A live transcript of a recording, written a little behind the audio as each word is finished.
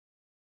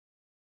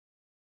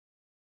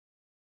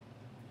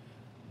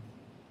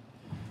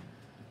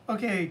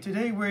Okay,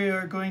 today we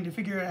are going to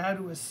figure out how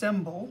to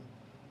assemble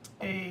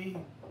a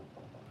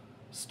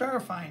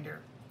StarFinder.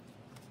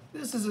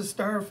 This is a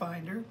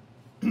StarFinder.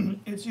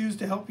 It's used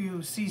to help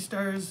you see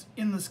stars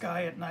in the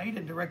sky at night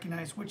and to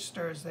recognize which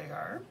stars they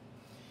are.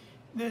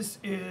 This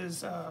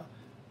is a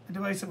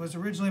device that was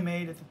originally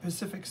made at the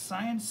Pacific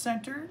Science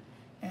Center,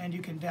 and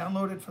you can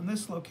download it from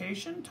this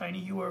location,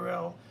 tiny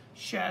URL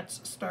Schatz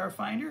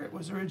StarFinder. It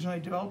was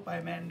originally developed by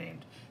a man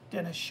named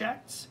Dennis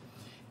Schatz.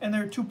 And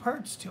there are two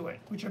parts to it,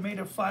 which are made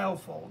of file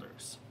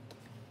folders.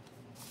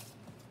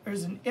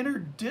 There's an inner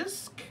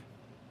disk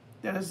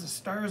that has the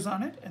stars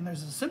on it, and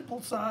there's a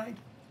simple side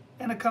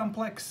and a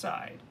complex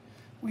side.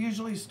 We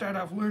usually start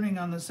off learning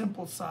on the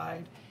simple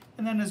side,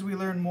 and then as we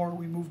learn more,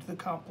 we move to the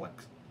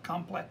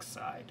complex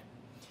side.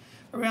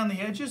 Around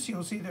the edges,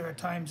 you'll see there are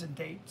times and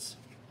dates.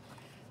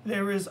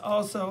 There is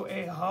also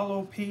a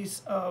hollow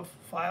piece of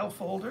file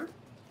folder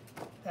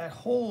that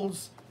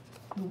holds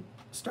the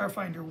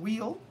StarFinder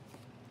wheel.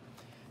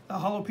 The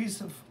hollow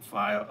piece of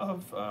file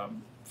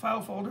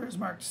folder is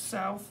marked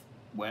south,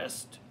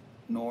 west,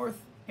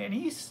 north, and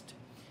east,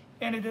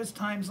 and it has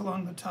times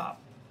along the top.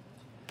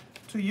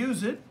 To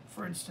use it,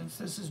 for instance,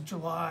 this is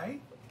July,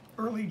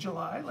 early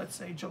July, let's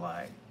say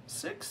July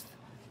 6th.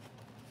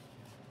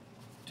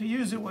 To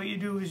use it, what you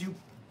do is you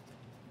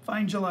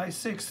find July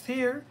 6th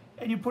here,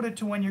 and you put it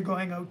to when you're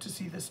going out to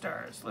see the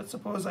stars. Let's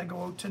suppose I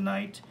go out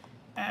tonight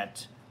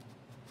at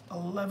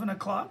 11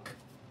 o'clock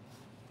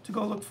to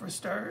go look for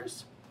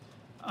stars.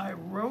 I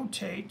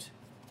rotate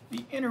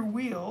the inner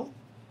wheel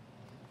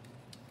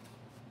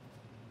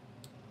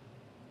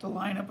to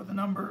line up with the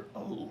number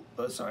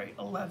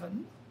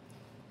 11.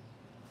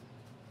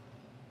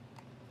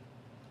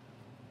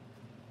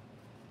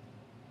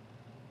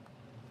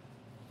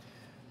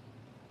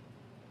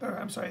 Or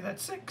I'm sorry,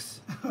 that's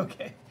 6.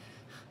 Okay.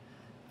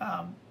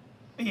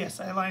 Yes,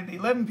 I line the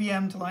 11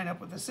 p.m. to line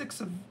up with the 6th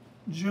of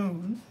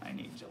June. I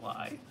need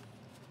July.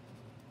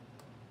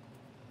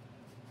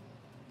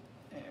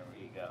 There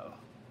we go.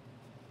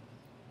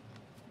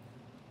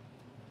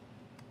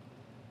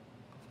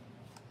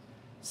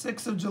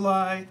 6th of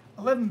July,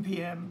 11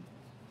 p.m.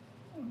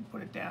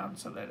 Put it down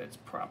so that it's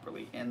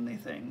properly in the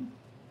thing.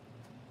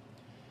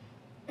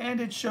 And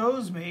it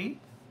shows me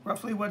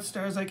roughly what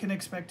stars I can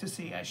expect to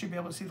see. I should be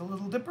able to see the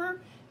Little Dipper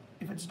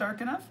if it's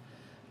dark enough.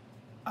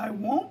 I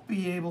won't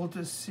be able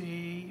to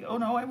see, oh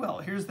no, I will.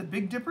 Here's the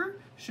Big Dipper,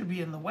 should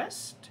be in the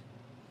west.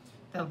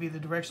 That'll be the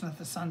direction that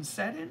the sun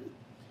set in.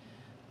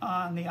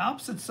 On the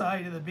opposite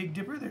side of the Big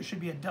Dipper, there should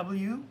be a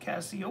W,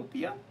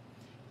 Cassiopeia,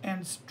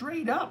 and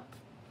straight up,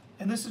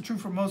 and this is true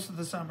for most of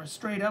the summer,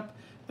 straight up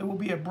there will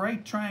be a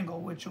bright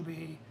triangle, which will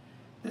be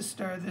this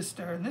star, and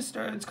this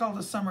star. It's called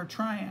a summer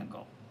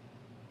triangle.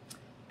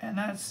 And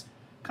that's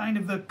kind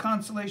of the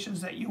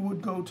constellations that you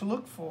would go to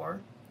look for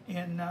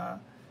in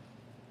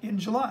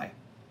July.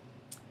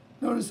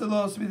 Notice there'll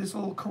also be this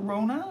little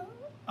corona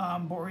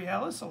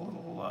borealis, a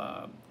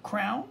little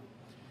crown.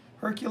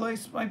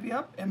 Hercules might be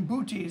up, and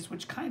Bootes,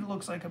 which kind of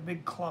looks like a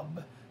big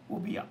club, will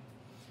be up.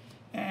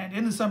 And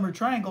in the summer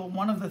triangle,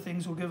 one of the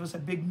things will give us a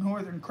big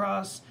northern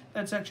cross.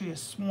 That's actually a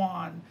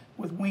swan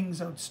with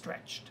wings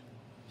outstretched.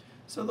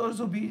 So those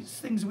will be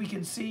things we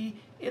can see.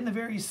 In the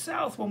very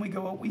south, when we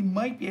go out, we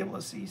might be able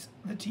to see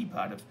the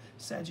teapot of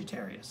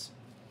Sagittarius.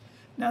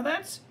 Now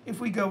that's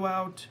if we go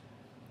out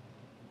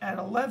at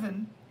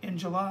 11 in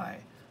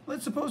July.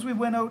 Let's suppose we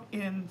went out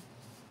in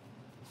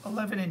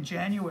 11 in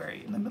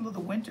January, in the middle of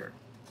the winter.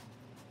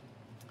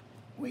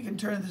 We can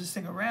turn this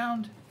thing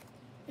around.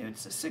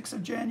 It's the 6th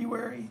of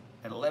January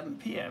at 11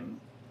 p.m.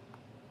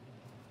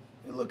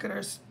 We look at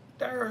our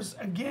stars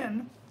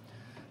again.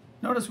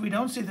 Notice we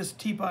don't see this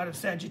teapot of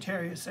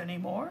Sagittarius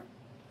anymore.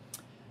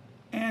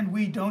 And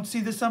we don't see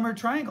the summer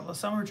triangle. The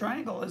summer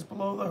triangle is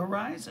below the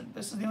horizon.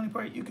 This is the only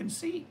part you can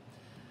see.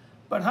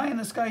 But high in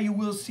the sky you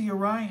will see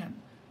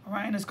Orion.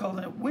 Orion is called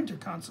a winter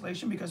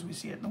constellation because we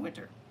see it in the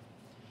winter.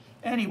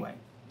 Anyway,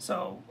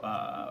 so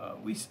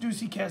we do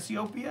see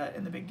Cassiopeia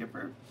in the Big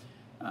Dipper,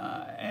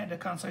 and a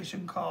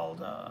constellation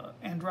called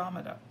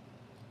Andromeda,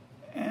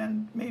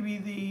 and maybe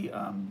the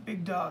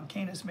big dog,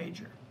 Canis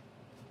Major.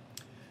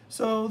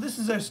 So this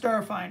is our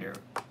StarFinder.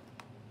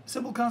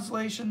 Simple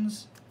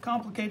constellations,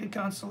 complicated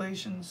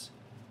constellations,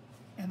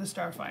 and the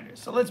StarFinder.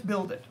 So let's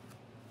build it.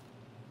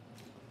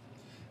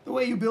 The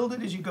way you build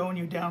it is you go and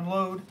you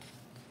download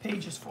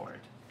pages for it.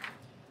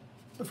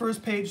 The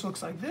first page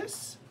looks like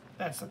this.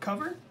 That's the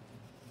cover,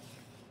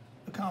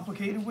 the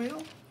complicated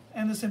wheel,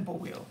 and the simple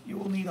wheel. You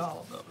will need all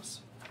of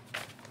those.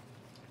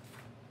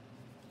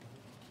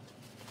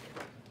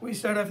 We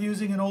start off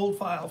using an old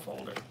file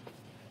folder.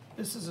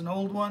 This is an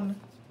old one.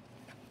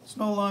 It's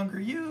no longer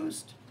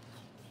used.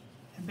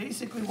 And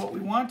basically what we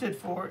want it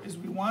for is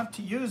we want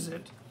to use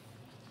it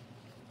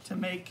to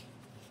make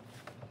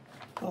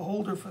the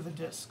holder for the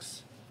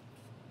discs.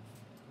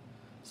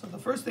 So the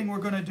first thing we're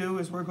going to do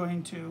is we're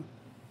going to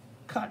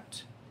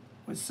cut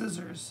with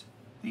scissors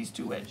these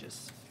two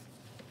edges.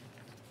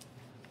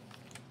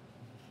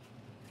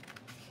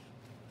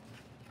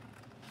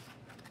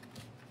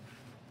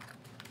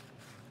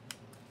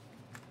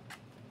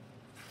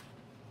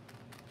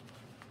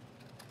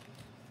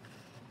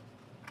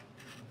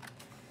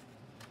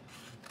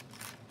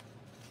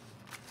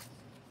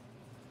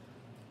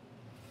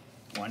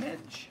 one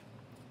edge.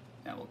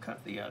 Now we'll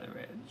cut the other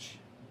edge.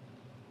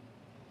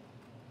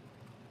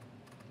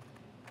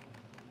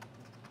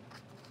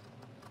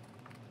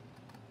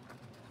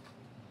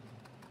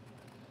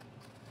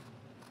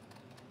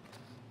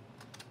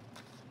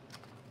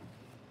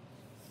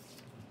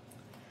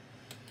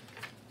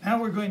 Now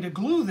we're going to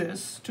glue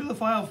this to the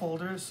file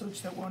folder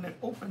such that when it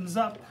opens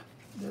up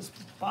this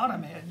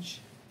bottom edge,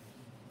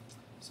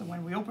 so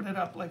when we open it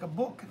up like a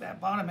book, that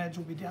bottom edge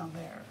will be down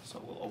there. So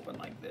it will open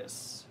like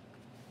this.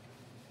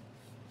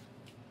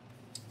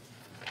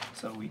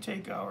 So we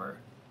take our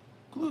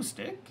glue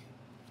stick,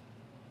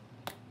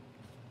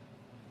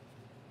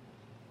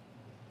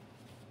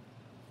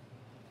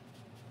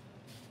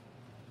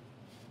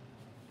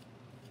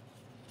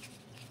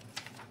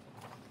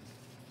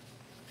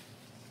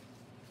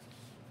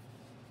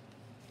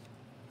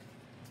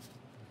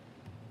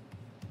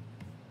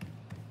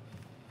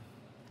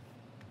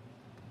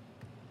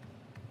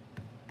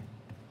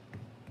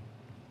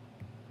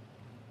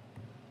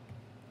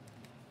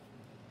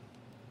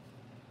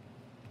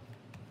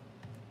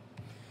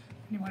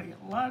 you want to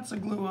get lots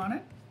of glue on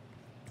it,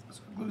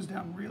 so it glues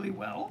down really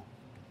well.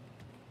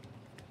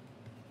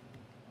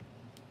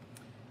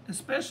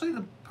 Especially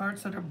the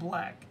parts that are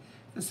black.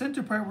 The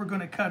center part we're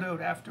going to cut out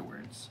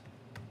afterwards.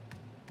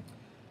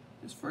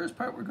 This first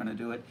part we're going to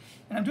do it,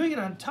 and I'm doing it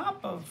on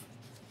top of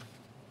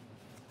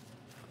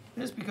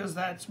this because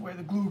that's where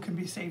the glue can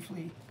be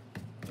safely,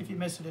 if you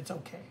miss it, it's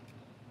okay.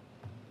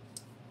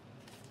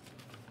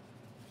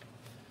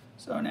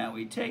 So now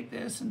we take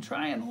this and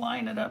try and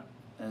line it up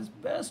as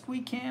best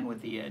we can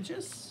with the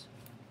edges.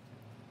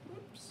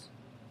 Oops.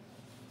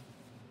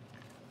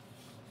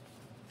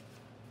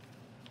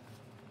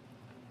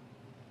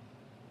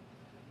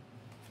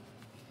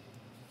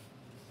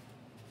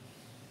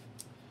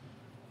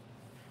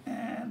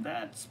 And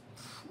that's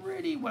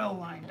pretty well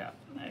lined up.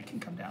 I can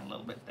come down a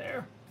little bit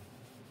there.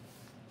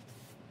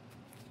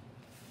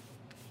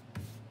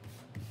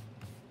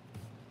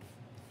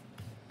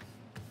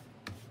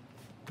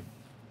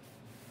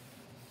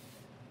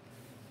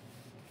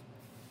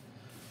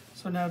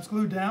 So now it's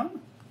glued down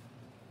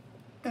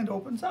and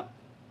opens up.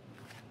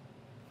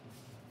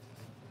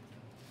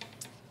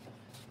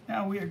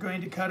 Now we are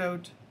going to cut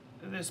out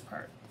this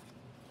part.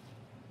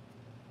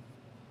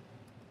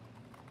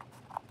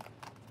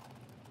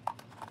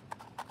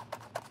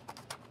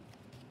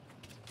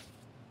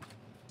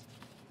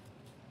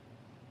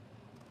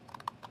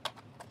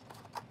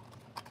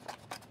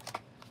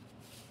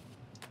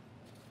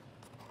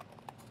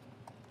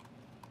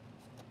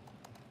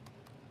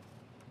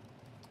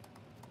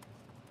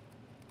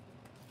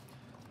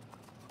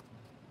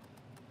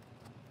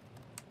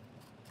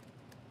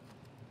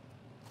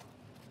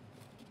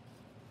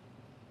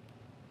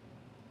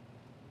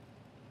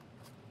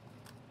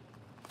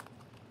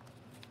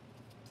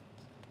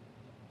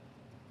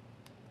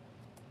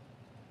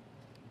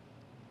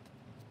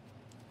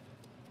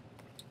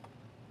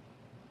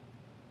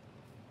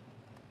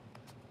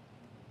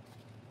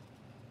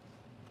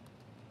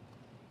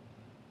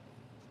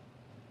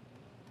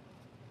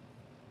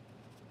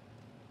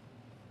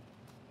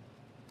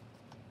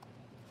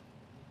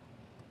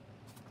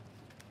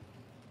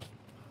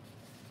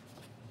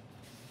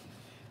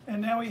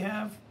 And now we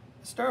have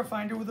a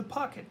StarFinder with a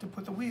pocket to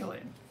put the wheel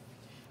in.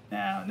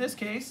 Now in this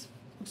case,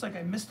 looks like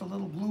I missed a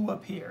little glue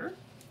up here.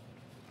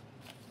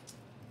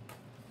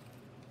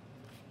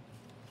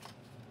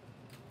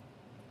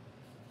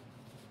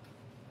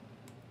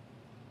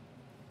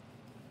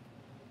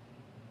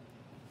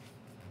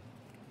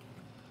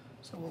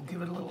 So we'll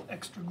give it a little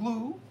extra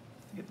glue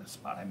to get the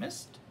spot I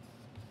missed.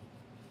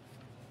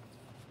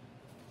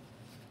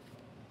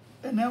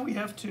 And now we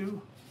have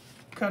to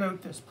cut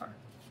out this part.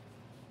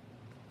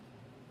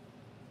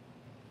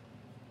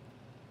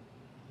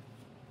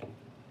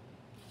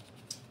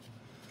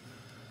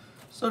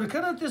 So to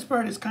cut out this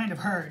part is kind of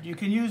hard. You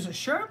can use a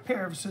sharp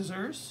pair of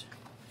scissors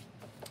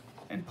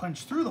and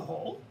punch through the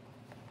hole,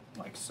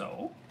 like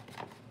so.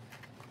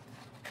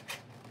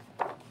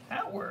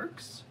 That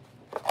works.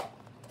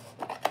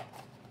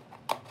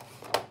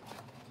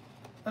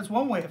 That's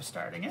one way of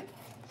starting it.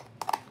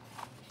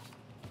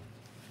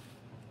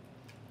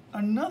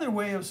 Another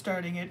way of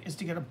starting it is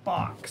to get a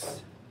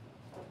box.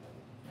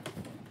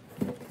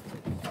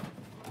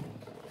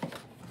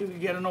 You can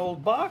get an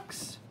old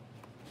box,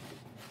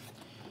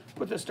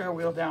 put the star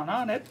wheel down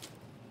on it,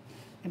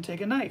 and take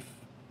a knife.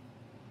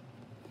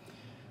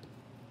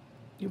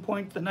 You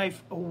point the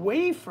knife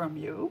away from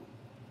you,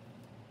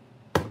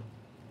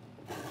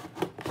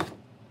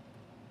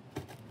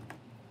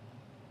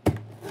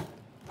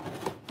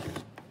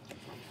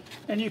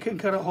 and you can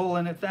cut a hole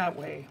in it that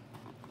way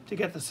to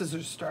get the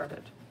scissors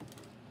started.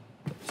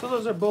 So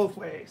those are both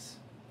ways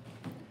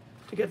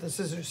to get the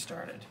scissors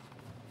started.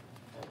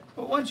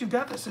 But once you've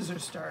got the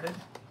scissors started,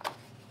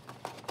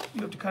 you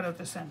have to cut out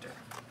the center.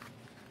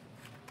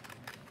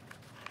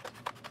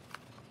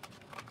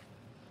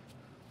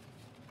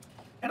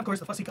 And of course,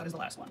 the fussy cut is the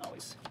last one,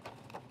 always.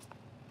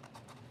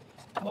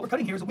 And what we're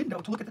cutting here is a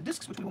window to look at the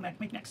discs, which we will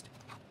make next.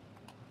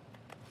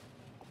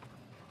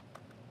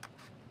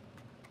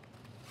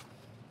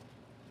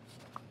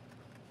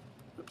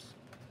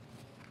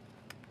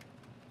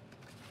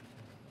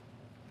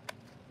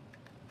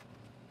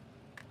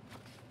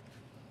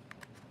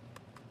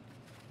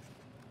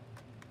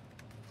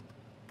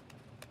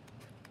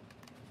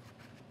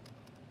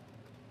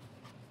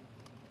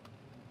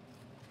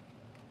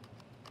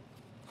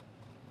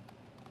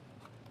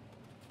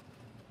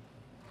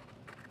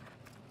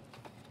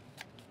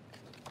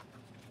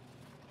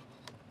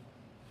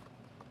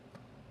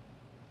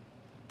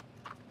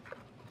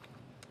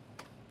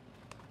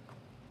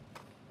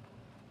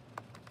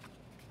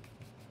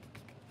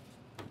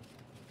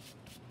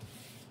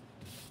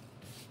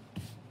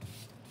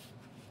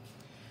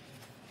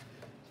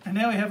 And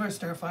now we have our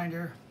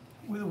StarFinder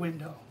with a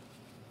window.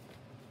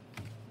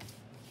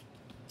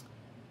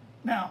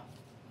 Now,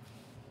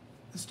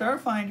 the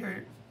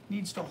StarFinder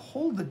needs to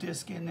hold the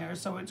disk in there,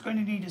 so it's going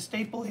to need a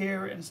staple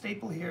here and a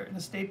staple here and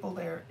a staple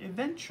there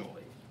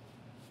eventually.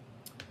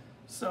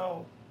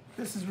 So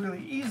this is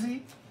really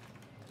easy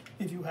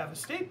if you have a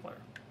stapler.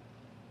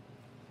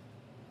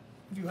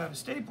 If you have a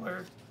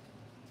stapler,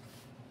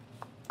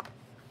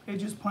 you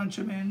just punch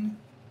them in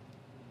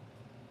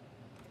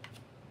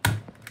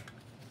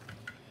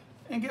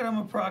and get them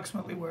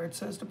approximately where it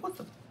says to put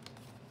them.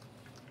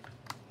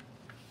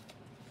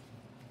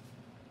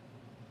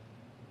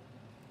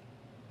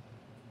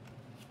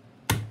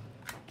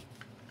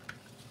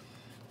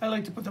 I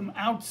like to put them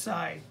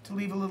outside to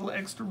leave a little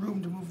extra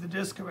room to move the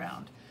disk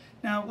around.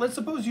 Now, let's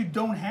suppose you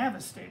don't have a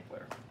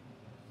stapler.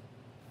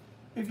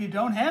 If you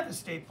don't have a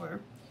stapler,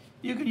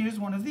 you can use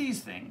one of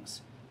these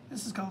things.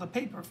 This is called a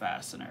paper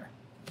fastener.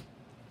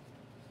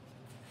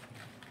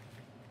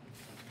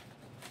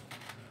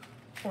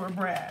 Or a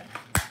brad.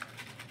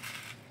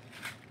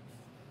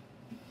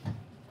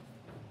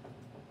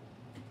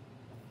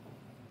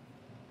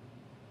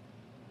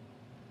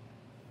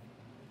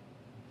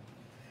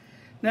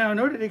 Now, in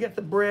order to get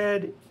the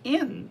brad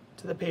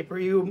into the paper,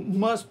 you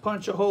must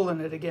punch a hole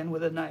in it again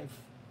with a knife.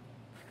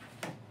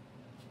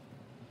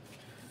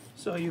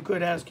 So you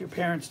could ask your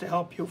parents to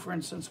help you, for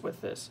instance,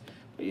 with this.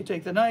 But you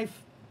take the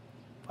knife,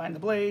 find the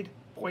blade,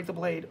 point the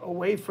blade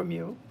away from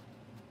you,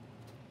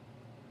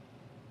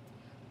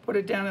 put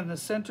it down in the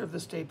center of the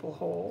staple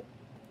hole,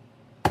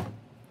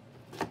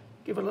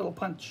 give it a little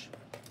punch.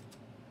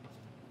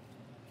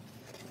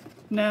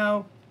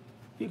 Now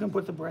you can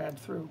put the brad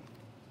through.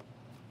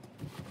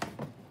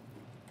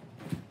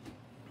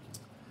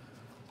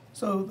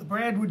 So the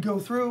brad would go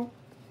through,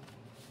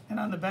 and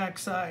on the back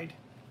side,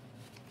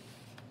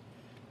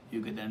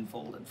 you could then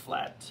fold it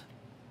flat.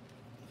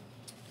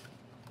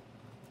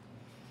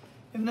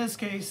 In this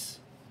case,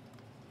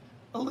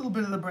 a little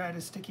bit of the brad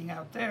is sticking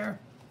out there,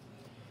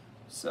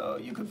 so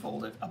you could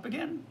fold it up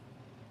again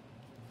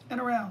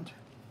and around.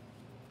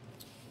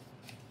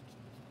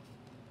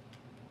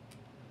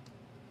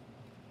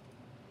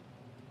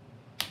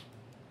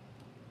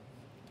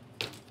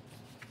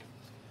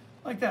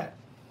 Like that.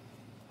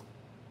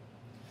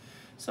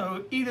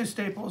 So either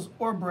staples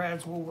or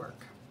brads will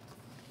work.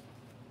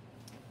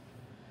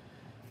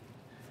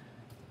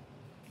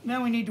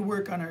 Now we need to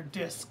work on our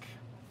disk.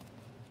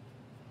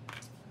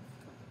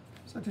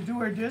 So to do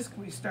our disk,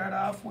 we start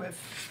off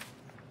with,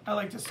 I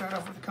like to start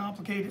off with a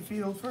complicated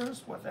field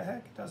first. What the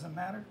heck, it doesn't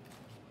matter.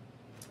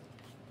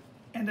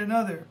 And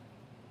another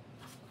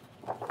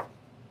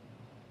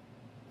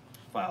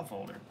file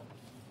folder.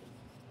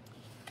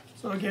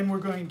 So again, we're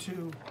going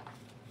to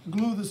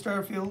glue the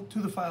star field to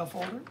the file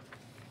folder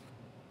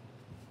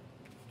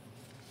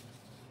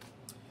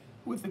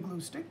with the glue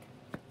stick.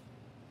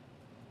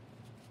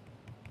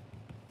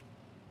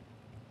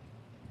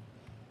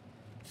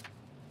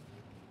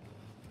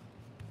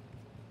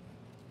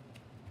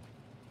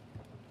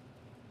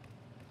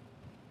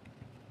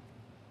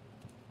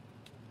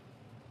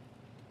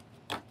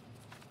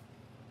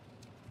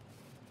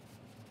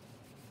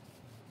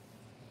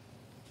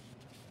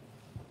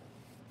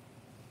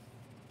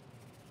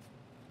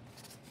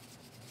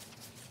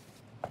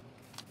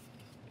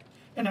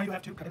 And now you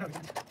have to cut it out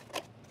again.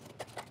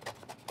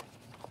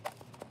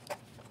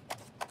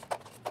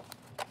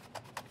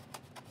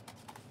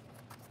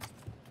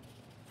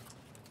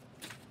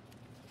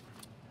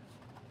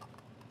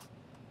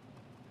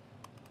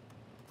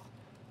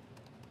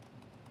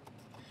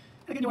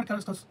 And again, you want to cut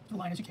as close to the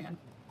line as you can.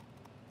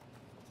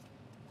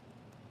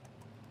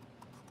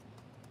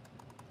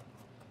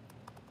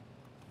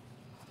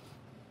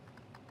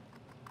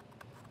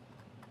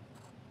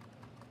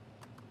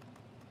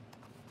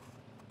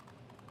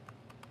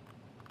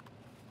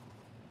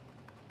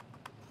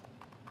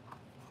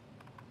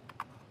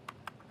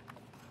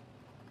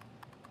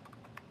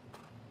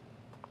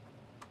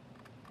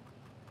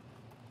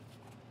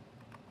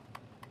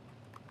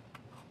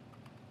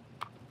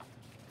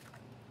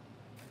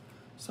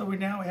 So we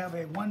now have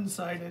a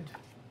one-sided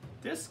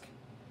disk,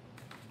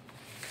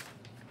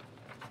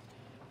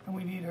 and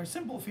we need our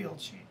simple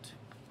field sheet.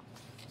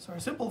 So our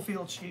simple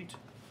field sheet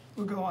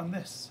will go on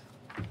this,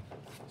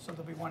 so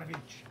there'll be one of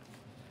each.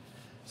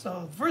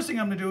 So the first thing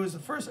I'm going to do is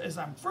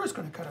I'm first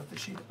going to cut up the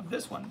sheet of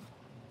this one.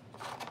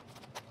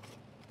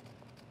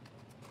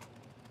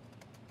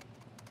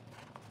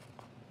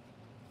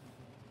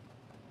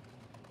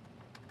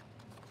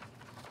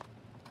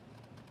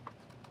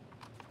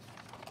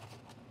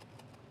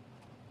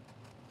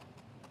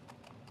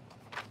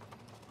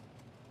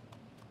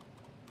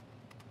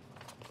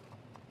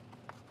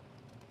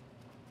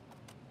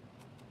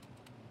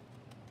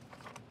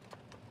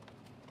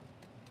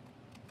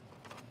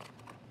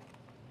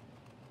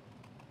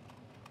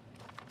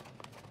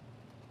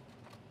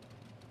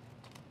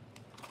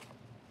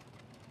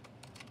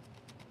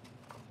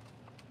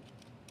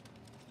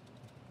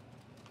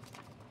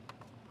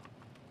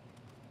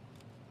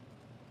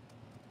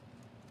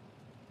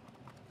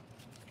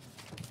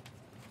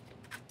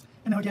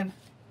 And now again,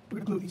 we're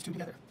going to glue these two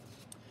together.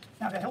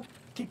 Now to help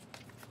keep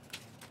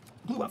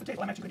glue off the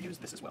table, I'm actually going to use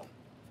this as well.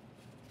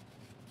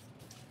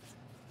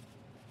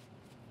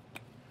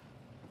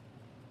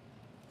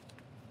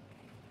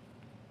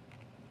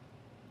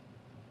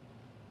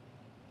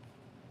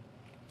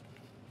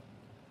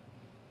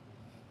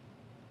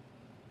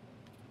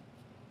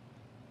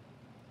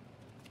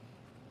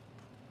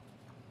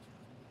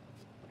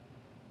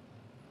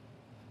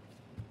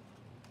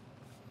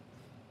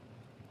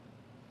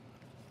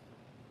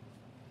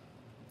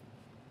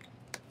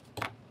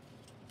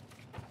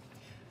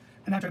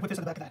 And now try to put this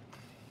on the back of that.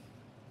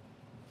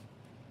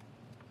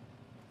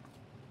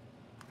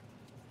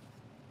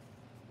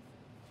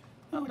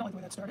 Oh, we don't like the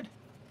way that started.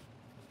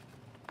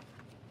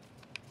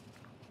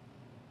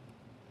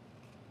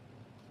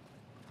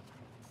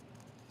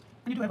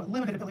 And you do have a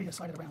limited ability to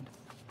slide it around.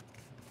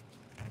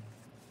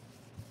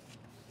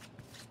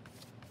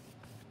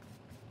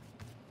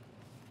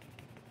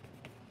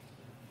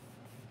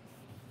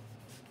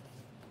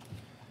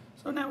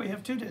 So now we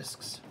have two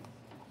discs,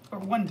 or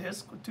one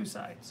disc with two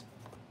sides,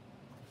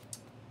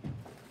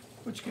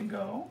 which can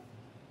go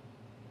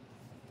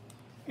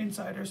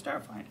inside our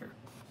StarFinder.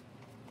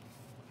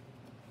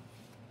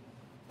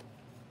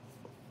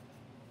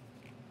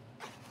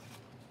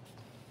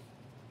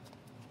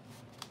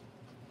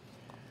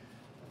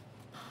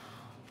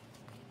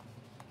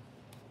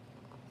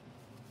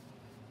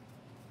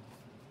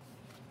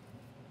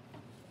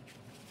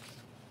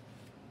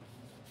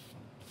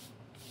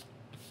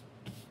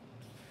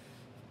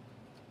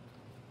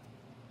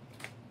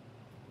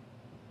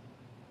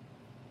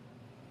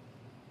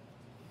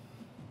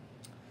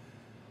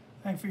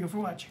 Thank you for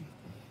watching.